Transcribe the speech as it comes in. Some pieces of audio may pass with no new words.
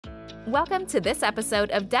Welcome to this episode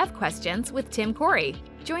of Dev Questions with Tim Corey.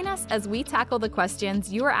 Join us as we tackle the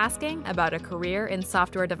questions you are asking about a career in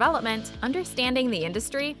software development, understanding the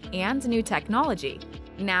industry, and new technology.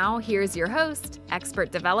 Now, here's your host,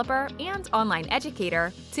 expert developer, and online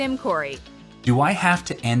educator, Tim Corey. Do I have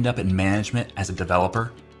to end up in management as a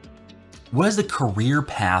developer? What is the career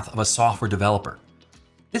path of a software developer?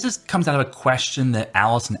 This comes out of a question that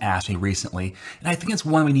Allison asked me recently, and I think it's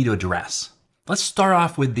one we need to address. Let's start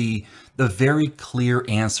off with the very clear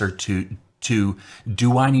answer to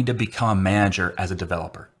do I need to become a manager as a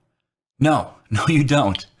developer? No, you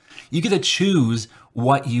don't. You get to choose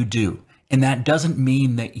what you do. And that doesn't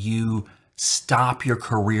mean that you stop your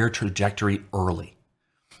career trajectory early.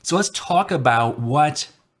 So let's talk about what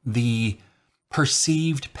the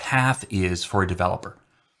perceived path is for a developer.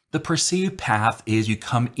 The perceived path is you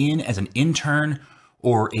come in as an intern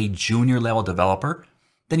or a junior level developer.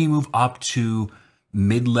 Then you move up to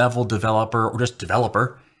mid-level developer or just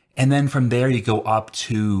developer. And then from there you go up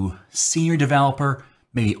to senior developer,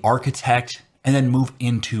 maybe architect, and then move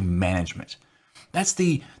into management. That's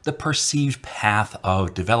the perceived path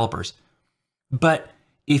of developers. But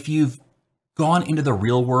if you've gone into the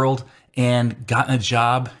real world and gotten a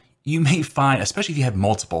job, you may find, especially if you have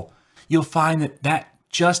multiple, you'll find that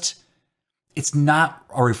it's not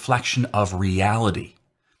a reflection of reality.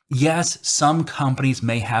 Yes, some companies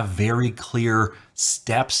may have very clear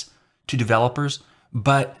steps to developers,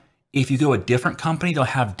 but if you go to a different company, they'll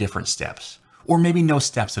have different steps, or maybe no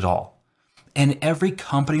steps at all. And every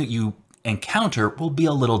company that you encounter will be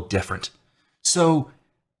a little different. So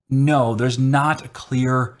no, there's not a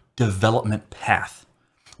clear development path.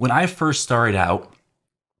 When I first started out,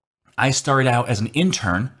 I started out as an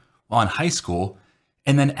intern while in high school,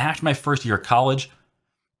 and then after my first year of college,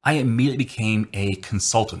 I immediately became a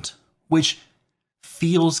consultant, which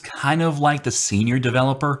feels kind of like the senior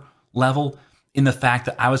developer level in the fact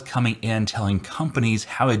that I was coming in telling companies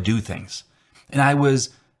how to do things. And I was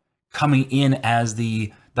coming in as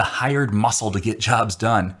the hired muscle to get jobs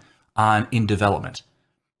done in development.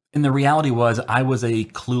 And the reality was I was a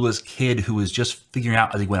clueless kid who was just figuring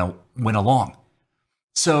out as he went along.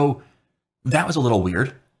 So that was a little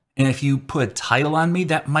weird. And if you put a title on me,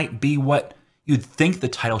 that might be what you'd think the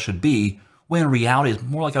title should be, when in reality it's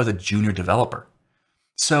more like I was a junior developer.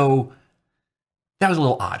 So that was a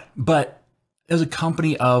little odd, but it was a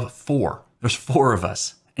company of four. There's four of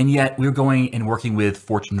us. And yet we were going and working with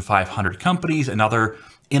Fortune 500 companies and other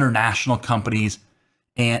international companies,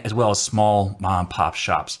 and as well as small mom and pop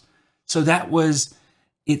shops. So that was,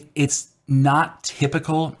 it's not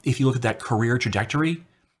typical if you look at that career trajectory.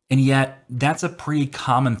 And yet that's a pretty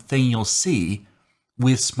common thing you'll see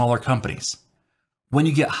with smaller companies. When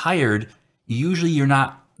you get hired, usually they're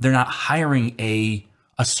not hiring a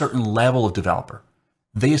certain level of developer.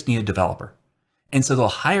 They just need a developer. And so they'll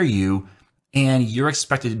hire you and you're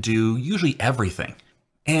expected to do usually everything.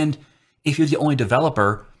 And if you're the only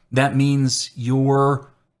developer, that means you're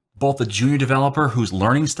both the junior developer who's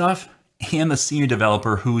learning stuff and the senior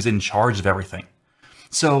developer who's in charge of everything.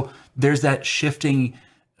 So there's that shifting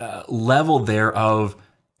level there of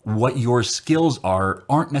what your skills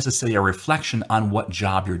aren't necessarily a reflection on what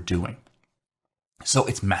job you're doing. So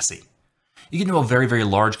it's messy. You get into a very, very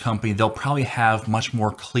large company, they'll probably have much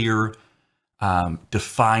more clear,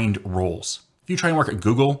 defined roles. If you try and work at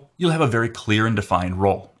Google, you'll have a very clear and defined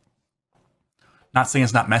role. Not saying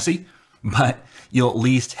it's not messy, but you'll at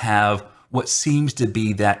least have what seems to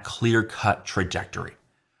be that clear-cut trajectory.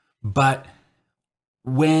 But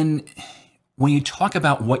when you talk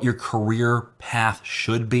about what your career path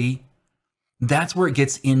should be, that's where it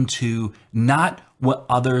gets into not what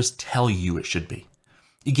others tell you it should be.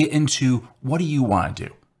 You get into what do you want to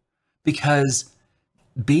do? Because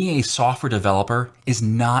being a software developer is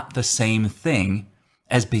not the same thing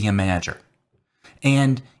as being a manager.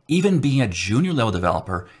 And even being a junior level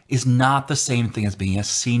developer is not the same thing as being a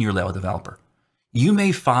senior level developer. You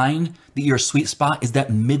may find that your sweet spot is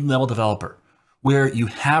that mid-level developer, where you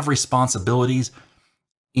have responsibilities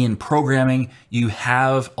in programming, you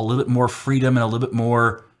have a little bit more freedom and a little bit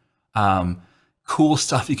more cool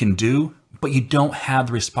stuff you can do, but you don't have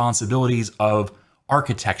the responsibilities of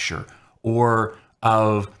architecture or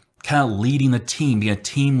of kind of leading the team, being a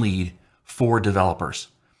team lead for developers.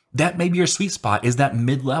 That may be your sweet spot, is that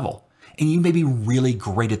mid-level, and you may be really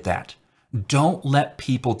great at that. Don't let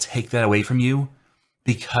people take that away from you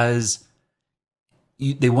because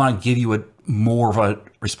they want to give you more of a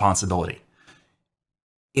responsibility.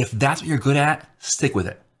 If that's what you're good at, stick with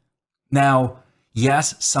it. Now,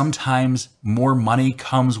 yes, sometimes more money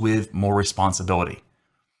comes with more responsibility.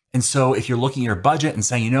 And so if you're looking at your budget and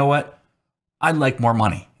saying, you know what, I'd like more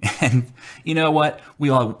money And you know what? We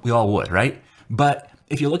all would, right? But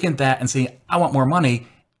if you look at that and say, I want more money,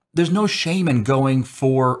 there's no shame in going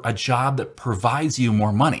for a job that provides you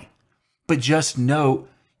more money. But just note,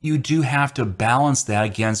 you do have to balance that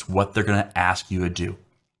against what they're going to ask you to do.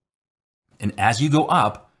 And as you go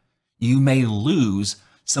up, you may lose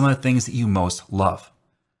some of the things that you most love.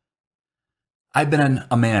 I've been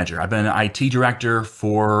a manager. I've been an IT director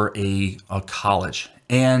for a college.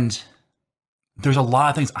 And there's a lot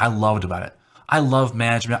of things I loved about it. I love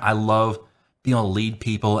management. I love being able to lead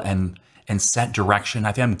people and set direction.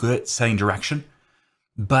 I think I'm good at setting direction.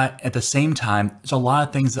 But at the same time, there's a lot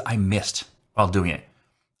of things that I missed while doing it.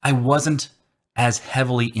 I wasn't as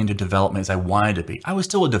heavily into development as I wanted to be. I was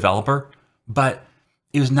still a developer, but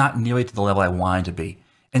it was not nearly to the level I wanted to be.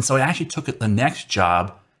 And so I actually took the next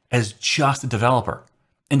job as just a developer.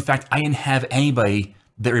 In fact, I didn't have anybody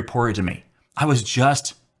that reported to me. I was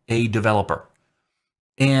just a developer.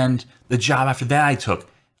 And the job after that I took,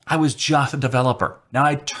 I was just a developer. Now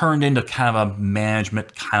I turned into kind of a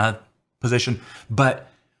management kind of position, but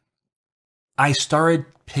I started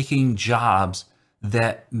picking jobs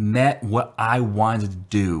that met what I wanted to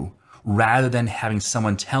do rather than having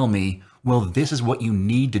someone tell me, well, this is what you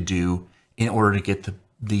need to do in order to get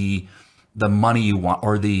the money you want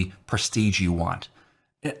or the prestige you want.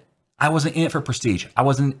 I wasn't in it for prestige. I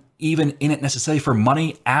wasn't even in it necessarily for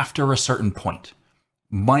money after a certain point.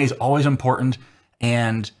 Money is always important,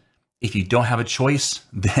 and if you don't have a choice,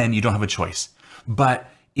 then you don't have a choice. But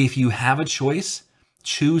if you have a choice,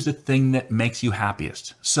 choose the thing that makes you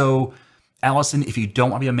happiest. So, Allison, if you don't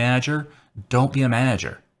want to be a manager, don't be a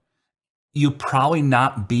manager. You'll probably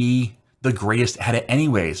not be the greatest at it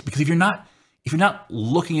anyways, because if you're not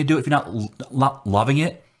looking to do it, if you're not loving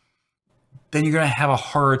it, then you're going to have a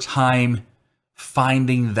harder time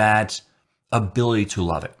finding that ability to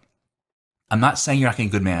love it. I'm not saying you're not getting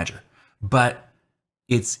a good manager, but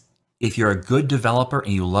if you're a good developer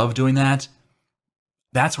and you love doing that,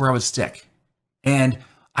 that's where I would stick. And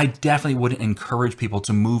I definitely wouldn't encourage people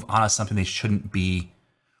to move on to something they shouldn't be,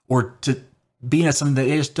 or to be in something that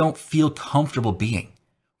they just don't feel comfortable being.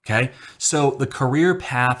 Okay. So the career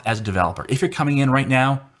path as a developer, if you're coming in right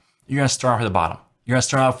now, you're going to start off at the bottom. You're going to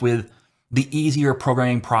start off with the easier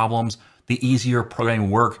programming problems, the easier programming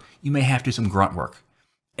work. You may have to do some grunt work.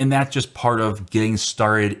 And that's just part of getting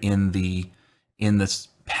started in this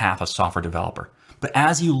path of software developer. But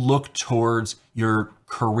as you look towards your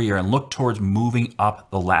career and look towards moving up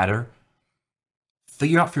the ladder,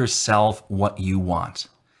 figure out for yourself what you want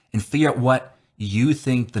and figure out what you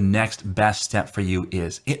think the next best step for you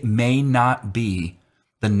is. It may not be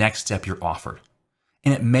the next step you're offered,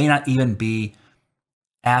 and it may not even be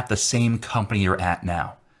at the same company you're at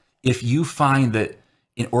now. If you find that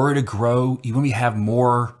in order to grow, you want to have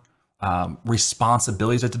more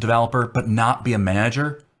responsibilities as a developer, but not be a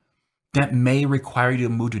manager, that may require you to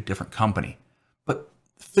move to a different company. But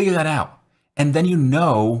figure that out. And then you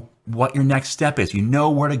know what your next step is. You know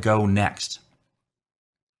where to go next.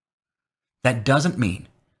 That doesn't mean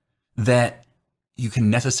that you can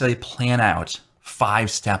necessarily plan out 5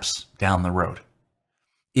 steps down the road.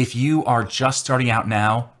 If you are just starting out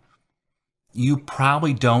now, you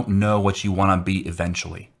probably don't know what you want to be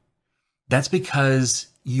eventually. That's because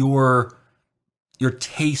your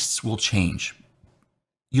tastes will change.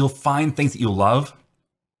 You'll find things that you love.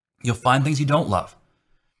 You'll find things you don't love.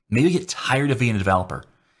 Maybe you get tired of being a developer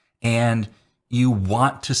and you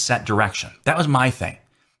want to set direction. That was my thing,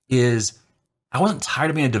 is I wasn't tired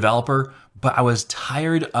of being a developer, but I was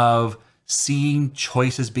tired of seeing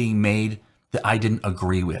choices being made that I didn't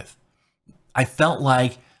agree with. I felt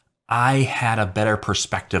like I had a better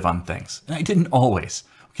perspective on things, and I didn't always,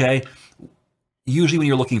 okay? Usually when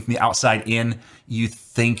you're looking from the outside in, you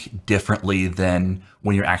think differently than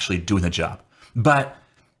when you're actually doing the job. But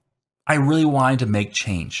I really wanted to make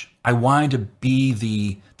change. I wanted to be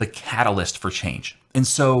the catalyst for change. And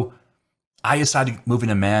so I decided to move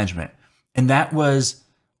into management. And that was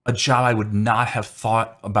a job I would not have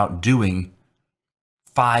thought about doing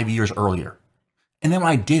 5 years earlier. And then when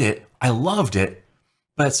I did it, I loved it.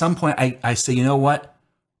 But at some point I say, you know what?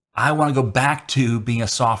 I want to go back to being a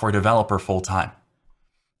software developer full time.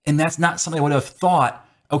 And that's not something I would have thought,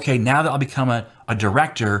 okay, now that I'll become a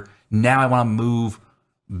director, now I want to move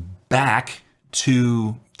back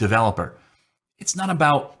to developer. It's not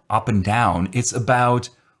about up and down. It's about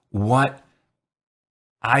what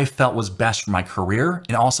I felt was best for my career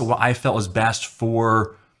and also what I felt was best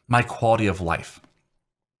for my quality of life.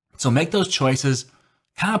 So make those choices,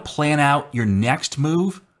 kind of plan out your next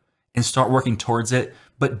move and start working towards it,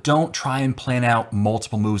 but don't try and plan out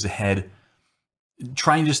multiple moves ahead.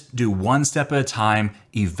 try and just do one step at a time,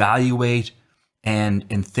 evaluate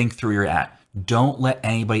and think through where you're at. Don't let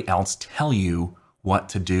anybody else tell you what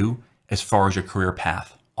to do as far as your career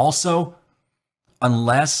path. Also,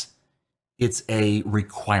 unless it's a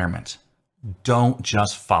requirement, don't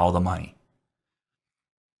just follow the money.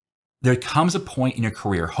 There comes a point in your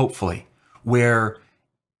career, hopefully, where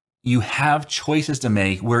you have choices to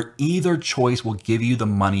make where either choice will give you the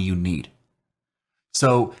money you need.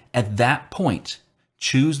 So at that point,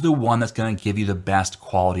 choose the one that's going to give you the best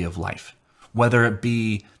quality of life, whether it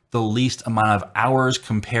be the least amount of hours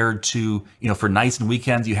compared to, for nights and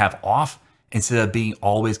weekends you have off instead of being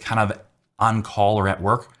always kind of on call or at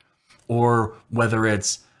work, or whether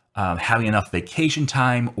it's having enough vacation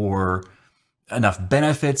time or enough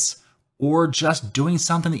benefits, or just doing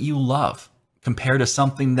something that you love compared to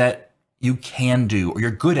something that you can do or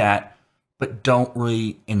you're good at but don't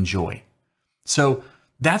really enjoy. So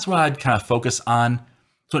that's what I'd kind of focus on.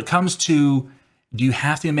 So it comes to, do you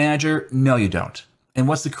have to be a manager? No, you don't. And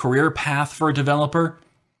what's the career path for a developer?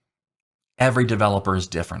 Every developer is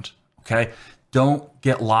different, okay? Don't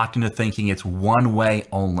get locked into thinking it's one way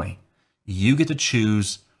only. You get to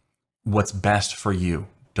choose what's best for you.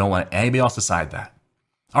 Don't let anybody else decide that.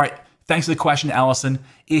 All right, thanks for the question, Allison.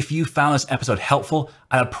 If you found this episode helpful,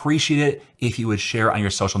 I'd appreciate it if you would share on your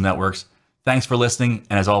social networks. Thanks for listening,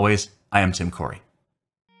 and as always, I am Tim Corey.